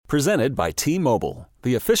Presented by T-Mobile,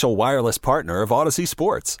 the official wireless partner of Odyssey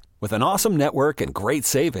Sports. With an awesome network and great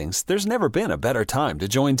savings, there's never been a better time to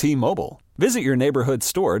join T-Mobile. Visit your neighborhood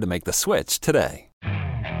store to make the switch today.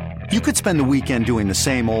 You could spend the weekend doing the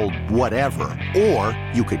same old whatever, or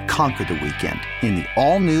you could conquer the weekend in the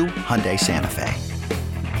all-new Hyundai Santa Fe.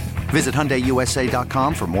 Visit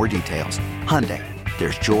HyundaiUSA.com for more details. Hyundai,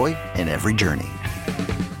 there's joy in every journey.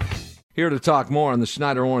 Here to talk more on the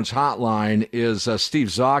Schneider Orange Hotline is Steve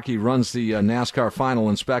Zocchi, runs the NASCAR Final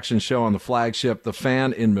Inspection Show on the flagship The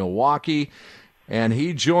Fan in Milwaukee, and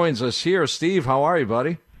he joins us here. Steve, how are you,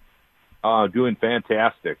 buddy? Doing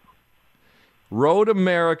fantastic. Road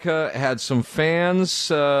America had some fans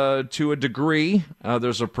to a degree.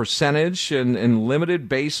 There's a percentage and limited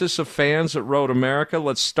basis of fans at Road America.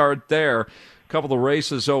 Let's start there. A couple of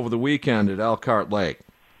races over the weekend at Elkhart Lake.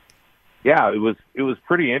 Yeah, it was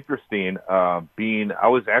pretty interesting. I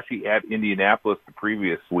was actually at Indianapolis the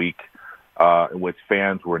previous week, in which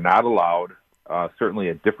fans were not allowed. Certainly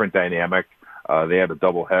a different dynamic. They had a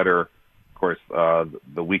doubleheader, of course,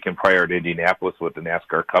 the weekend prior to Indianapolis with the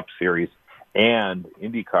NASCAR Cup Series and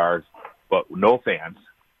Indy cars, but no fans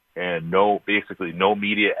and basically no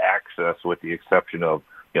media access, with the exception of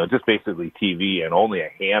just basically TV and only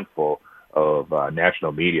a handful of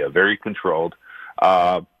national media. Very controlled.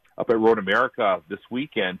 Up at Road America this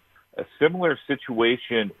weekend, a similar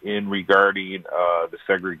situation in regarding the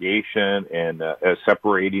segregation and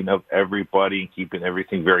separating of everybody and keeping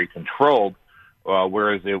everything very controlled,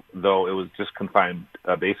 whereas it was just confined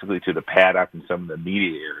basically to the paddock and some of the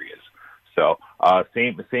media areas. So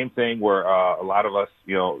same thing where a lot of us,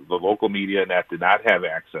 the local media and that did not have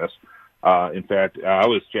access. In fact, I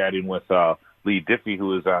was chatting with Lee Diffie, who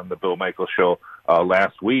was on the Bill Michaels show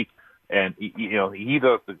last week. And he's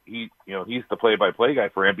the play-by-play guy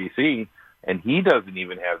for NBC, and he doesn't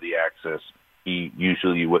even have the access he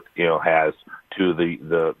usually has to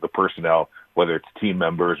the personnel, whether it's team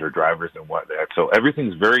members or drivers and whatnot. So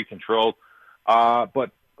everything's very controlled,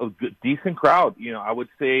 but a decent crowd. I would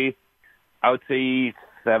say 70%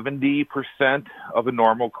 of a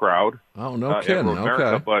normal crowd. Oh, no kidding.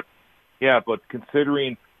 America. Okay. But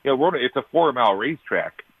considering it's a 4-mile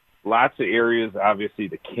racetrack. Lots of areas, obviously,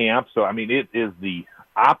 to camp. So, I mean, it is the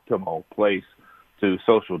optimal place to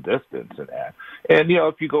social distance and that. And,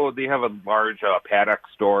 if you go, they have a large paddock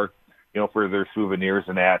store, for their souvenirs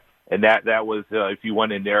and that. And that was, if you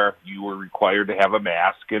went in there, you were required to have a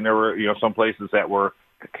mask. And there were, some places that were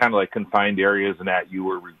kind of like confined areas and that you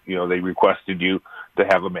were, they requested you to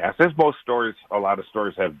have a mask. As a lot of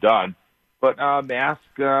stores have done. But mask,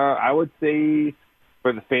 I would say,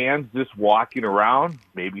 for the fans just walking around,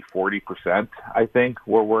 maybe 40%, I think,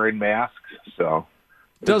 were wearing masks. So,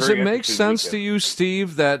 does it make sense to you,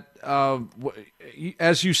 Steve, that,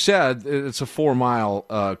 as you said, it's a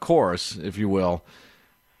 4-mile course, if you will,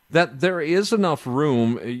 that there is enough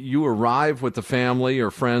room? You arrive with the family or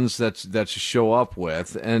friends that you show up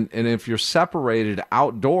with, and if you're separated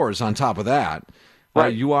outdoors on top of that,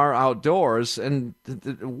 right. You are outdoors, and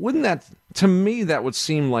wouldn't that, to me, that would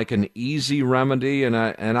seem like an easy remedy, and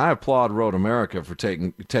I applaud Road America for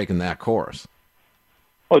taking that course.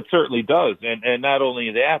 Well, it certainly does, and not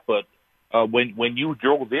only that, but when you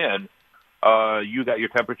drove in, you got your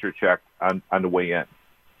temperature checked on the way in.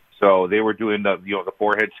 So they were doing the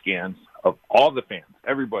forehead scans of all the fans.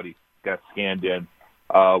 Everybody got scanned in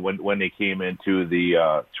when they came into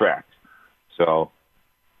the track. So.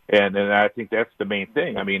 And I think that's the main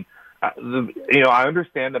thing. I mean, I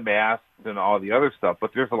understand the masks and all the other stuff,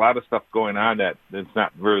 but there's a lot of stuff going on that's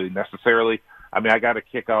not really necessarily. I mean, I got a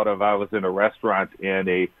kick out of, I was in a restaurant and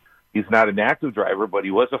he's not an active driver, but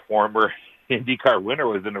he was a former IndyCar winner,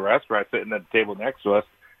 was in the restaurant sitting at the table next to us,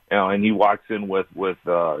 and he walks in with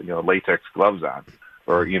latex gloves on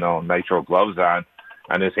or, nitro gloves on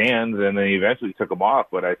his hands, and then he eventually took them off.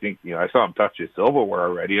 But I think, I saw him touch his silverware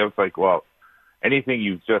already. I was like, well, anything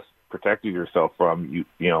you've just protected yourself from,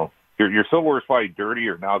 your silverware is probably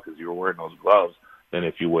dirtier now because you were wearing those gloves than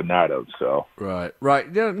if you would not have. So right.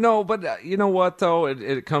 Yeah, no, but you know what though,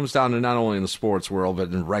 it comes down to not only in the sports world but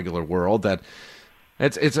in the regular world that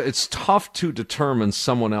it's tough to determine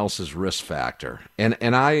someone else's risk factor. And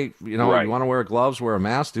I, right. You want to wear gloves, wear a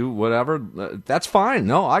mask, do whatever. That's fine.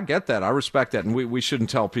 No, I get that. I respect that, and we shouldn't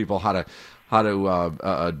tell people how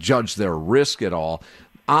to judge their risk at all.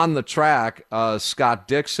 On the track, Scott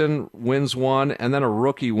Dixon wins one, and then a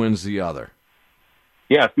rookie wins the other.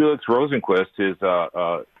 Yeah, Felix Rosenquist, his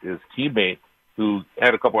teammate, who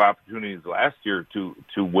had a couple opportunities last year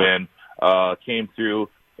to win, came through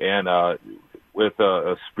and with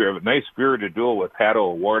a nice spirited duel with Pato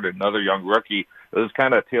O'Ward, another young rookie, it was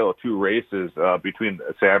kind of a tale of two races between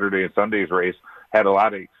Saturday and Sunday's race. Had a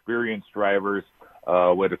lot of experienced drivers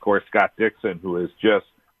with, of course, Scott Dixon, who is just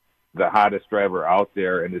the hottest driver out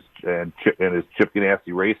there, and his Chip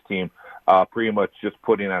Ganassi race team pretty much just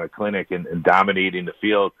putting on a clinic and dominating the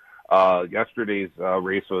field. Yesterday's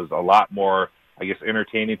race was a lot more, I guess,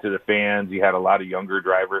 entertaining to the fans. You had a lot of younger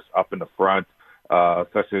drivers up in the front,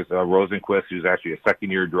 such as Rosenquist, who's actually a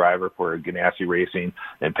second-year driver for Ganassi Racing,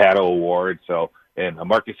 and Pato O'Ward. And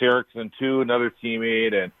Marcus Ericsson, too, another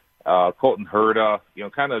teammate, and Colton Herta,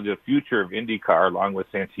 kind of the future of IndyCar, along with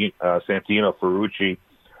Santino Ferrucci.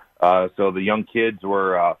 So the young kids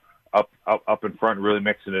were up in front, really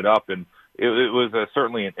mixing it up, and it was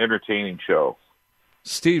certainly an entertaining show.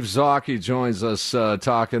 Steve Zocchi joins us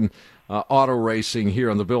talking auto racing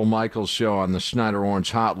here on the Bill Michaels Show on the Schneider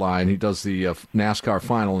Orange Hotline. He does the NASCAR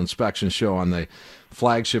Final Inspection Show on the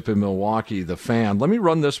flagship in Milwaukee, The Fan. Let me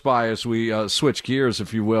run this by as we switch gears,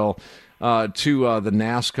 if you will, to the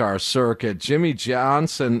NASCAR circuit. Jimmy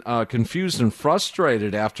Johnson confused and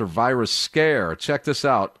frustrated after virus scare. Check this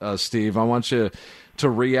out, Steve. I want you to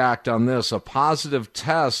react on this. A positive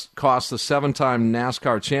test cost the 7-time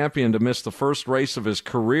NASCAR champion to miss the first race of his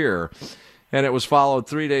career, and it was followed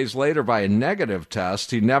 3 days later by a negative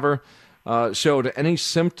test. He never showed any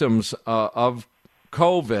symptoms of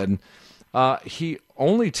COVID. He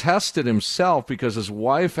only tested himself because his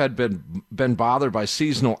wife had been bothered by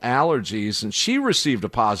seasonal allergies, and she received a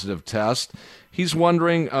positive test. He's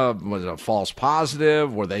wondering, was it a false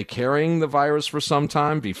positive? Were they carrying the virus for some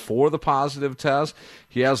time before the positive test?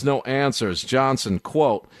 He has no answers. Johnson,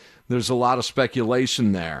 quote, "There's a lot of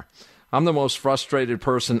speculation there. I'm the most frustrated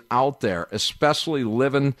person out there, especially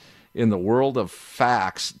living in the world of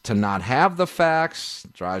facts. To not have the facts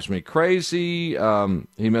drives me crazy."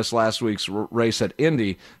 He missed last week's race at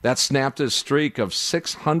Indy. That snapped his streak of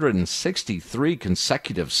 663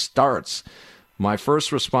 consecutive starts. My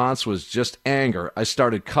first response was just anger. I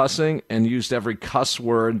started cussing and used every cuss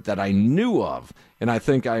word that I knew of, and I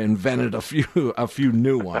think I invented a few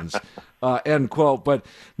new ones. End quote. But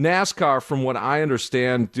NASCAR, from what I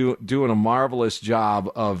understand, doing a marvelous job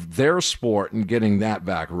of their sport and getting that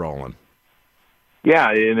back rolling. Yeah,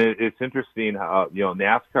 and it's interesting how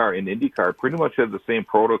NASCAR and IndyCar pretty much have the same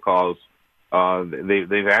protocols.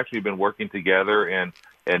 They've actually been working together, and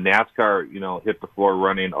NASCAR hit the floor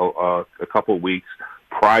running a couple weeks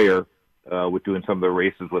prior with doing some of the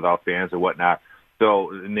races without fans and whatnot.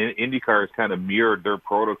 So IndyCar has kind of mirrored their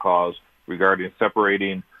protocols regarding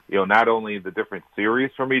separating not only the different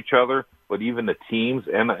series from each other, but even the teams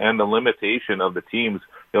and the limitation of the teams.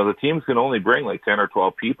 The teams can only bring like 10 or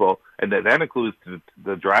 12 people, and that includes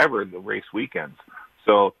the driver the race weekends.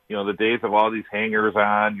 So, the days of all these hangers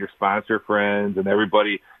on, your sponsor friends, and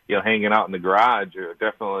everybody, hanging out in the garage are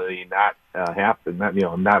definitely not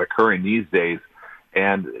not occurring these days.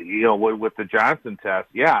 And, with the Johnson test,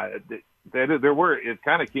 it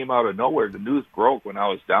kind of came out of nowhere. The news broke when I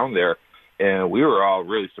was down there, and we were all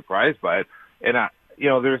really surprised by it. And,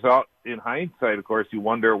 in hindsight, of course, you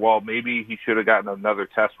wonder, well, maybe he should have gotten another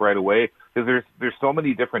test right away, because there's so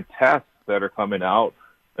many different tests that are coming out.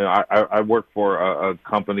 I work for a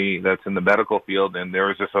company that's in the medical field, and there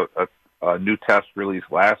was just a new test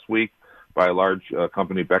released last week by a large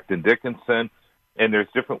company, Becton Dickinson, and there's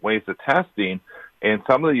different ways of testing. And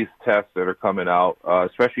some of these tests that are coming out,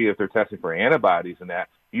 especially if they're testing for antibodies and that,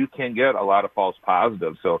 you can get a lot of false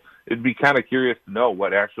positives. So it'd be kind of curious to know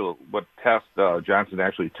what test Johnson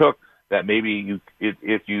actually took. That maybe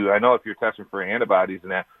if you're testing for antibodies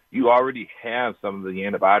and that, you already have some of the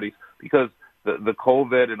antibodies, because the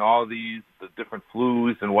COVID and all the different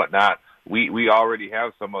flus and whatnot, we already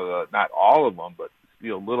have some of the, not all of them, but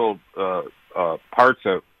little parts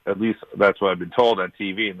of, at least that's what I've been told on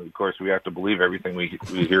TV, and of course we have to believe everything we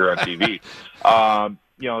hear on TV.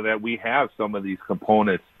 That we have some of these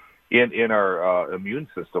components in our immune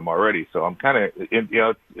system already. So I'm kind of,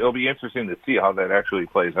 it'll be interesting to see how that actually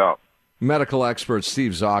plays out. Medical expert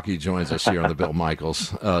Steve Zocchi joins us here on the Bill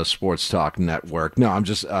Michaels Sports Talk Network. No, I'm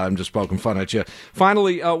just poking fun at you.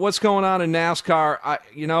 Finally, what's going on in NASCAR?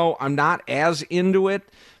 I'm not as into it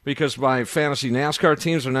because my fantasy NASCAR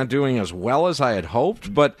teams are not doing as well as I had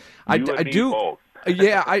hoped. But I do.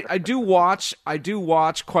 Yeah, I do watch. I do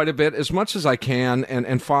watch quite a bit, as much as I can,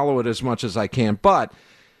 and follow it as much as I can. But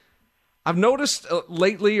I've noticed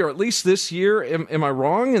lately, or at least this year, am I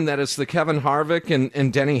wrong in that it's the Kevin Harvick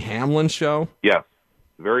and Denny Hamlin show? Yes,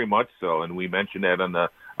 very much so. And we mentioned that on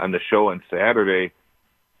the show on Saturday.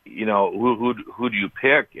 Who do you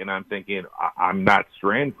pick? And I'm thinking, I'm not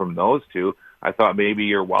straying from those two. I thought maybe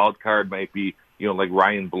your wild card might be, like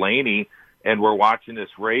Ryan Blaney. And we're watching this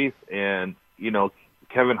race, and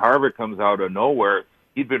Kevin Harvick comes out of nowhere.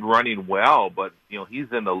 He'd been running well, but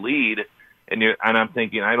he's in the lead, and I'm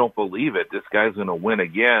thinking, I don't believe it. This guy's going to win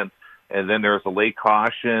again. And then there's a late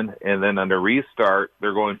caution, and then on the restart,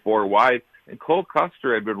 they're going 4 wide. And Cole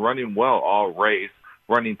Custer had been running well all race,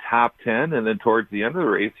 running top 10, and then towards the end of the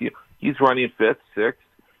race, he's running 5th, 6th,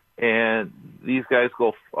 and these guys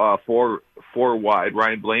go 4 wide.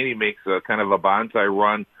 Ryan Blaney makes a kind of a bonsai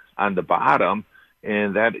run on the bottom,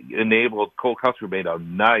 and that enabled Cole Custer made a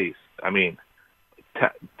nice,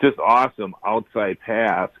 just awesome outside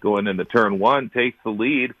pass going into turn 1, takes the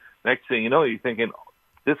lead. Next thing you know, you're thinking,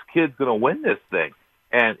 this kid's going to win this thing.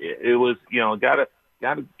 And it was, gotta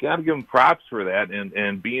give him props for that.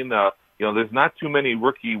 And being, there's not too many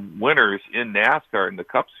rookie winners in NASCAR in the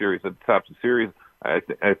Cup Series, at the top of the series. And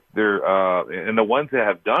the ones that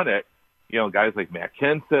have done it, guys like Matt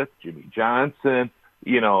Kenseth, Jimmy Johnson,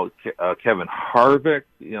 Kevin Harvick,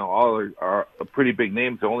 all are pretty big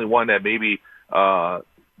names. The only one that maybe some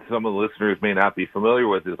of the listeners may not be familiar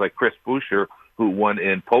with is like Chris Buescher, who won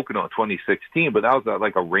in Pocono in 2016, but that was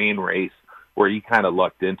like a rain race where he kind of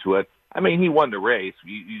lucked into it. He won the race.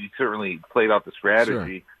 He certainly played out the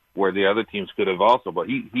strategy where the other teams could have also, but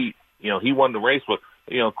he won the race. But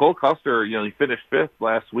Cole Custer, he finished 5th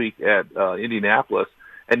last week at Indianapolis,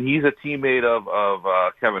 and he's a teammate of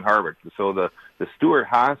Kevin Harvick. So the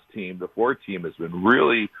Stewart-Haas team, the Ford team, has been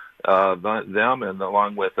really them, and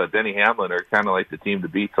along with Denny Hamlin, are kind of like the team to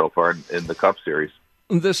beat so far in the Cup Series.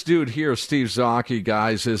 This dude here, Steve Zocchi,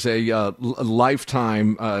 guys, is a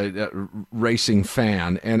lifetime racing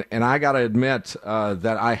fan, and I got to admit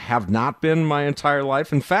that I have not been my entire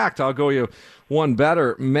life. In fact, I'll go you one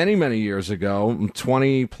better. Many, many years ago,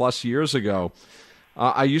 20-plus years ago,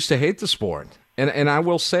 I used to hate the sport, and I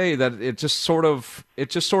will say that it just sort of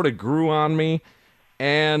grew on me.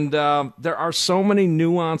 And there are so many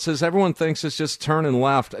nuances. Everyone thinks it's just turning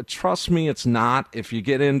left. Trust me, it's not. If you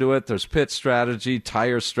get into it, there's pit strategy,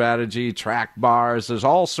 tire strategy, track bars. There's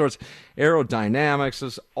all sorts, aerodynamics.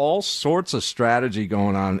 There's all sorts of strategy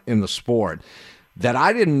going on in the sport that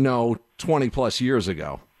I didn't know 20-plus years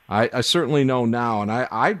ago. I certainly know now, and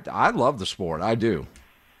I love the sport. I do.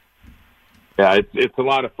 Yeah, it's a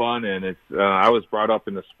lot of fun, and it's. I was brought up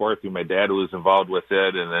in the sport through my dad, who was involved with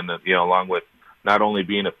it, and then along with not only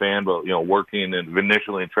being a fan, but working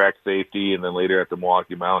initially in track safety, and then later at the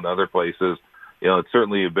Milwaukee Mile and other places. It's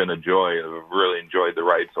certainly been a joy. I've really enjoyed the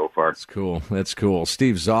ride so far. That's cool. That's cool.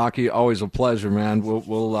 Steve Zocchi, always a pleasure, man.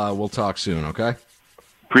 We'll talk soon. Okay.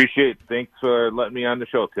 Appreciate it. Thanks for letting me on the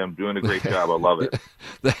show, Tim. Doing a great job. I love it.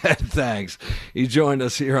 Thanks. He joined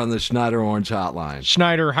us here on the Schneider Orange Hotline.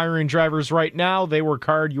 Schneider hiring drivers right now. They work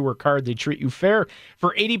hard. You work hard. They treat you fair.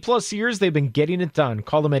 For 80-plus years, they've been getting it done.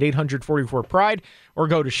 Call them at 844-PRIDE or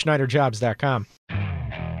go to SchneiderJobs.com.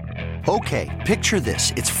 Okay, picture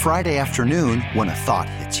this. It's Friday afternoon when a thought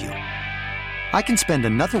hits you. I can spend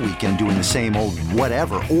another weekend doing the same old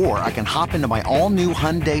whatever, or I can hop into my all-new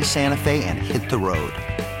Hyundai Santa Fe and hit the road.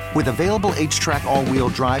 With available H-Track all-wheel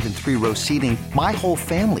drive and 3-row seating, my whole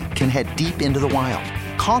family can head deep into the wild.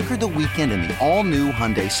 Conquer the weekend in the all-new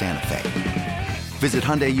Hyundai Santa Fe. Visit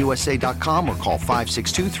HyundaiUSA.com or call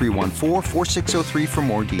 562-314-4603 for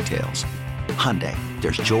more details. Hyundai,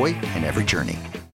 there's joy in every journey.